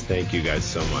pleasure, guys. Thank you guys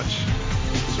so much.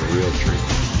 It was a real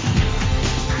treat.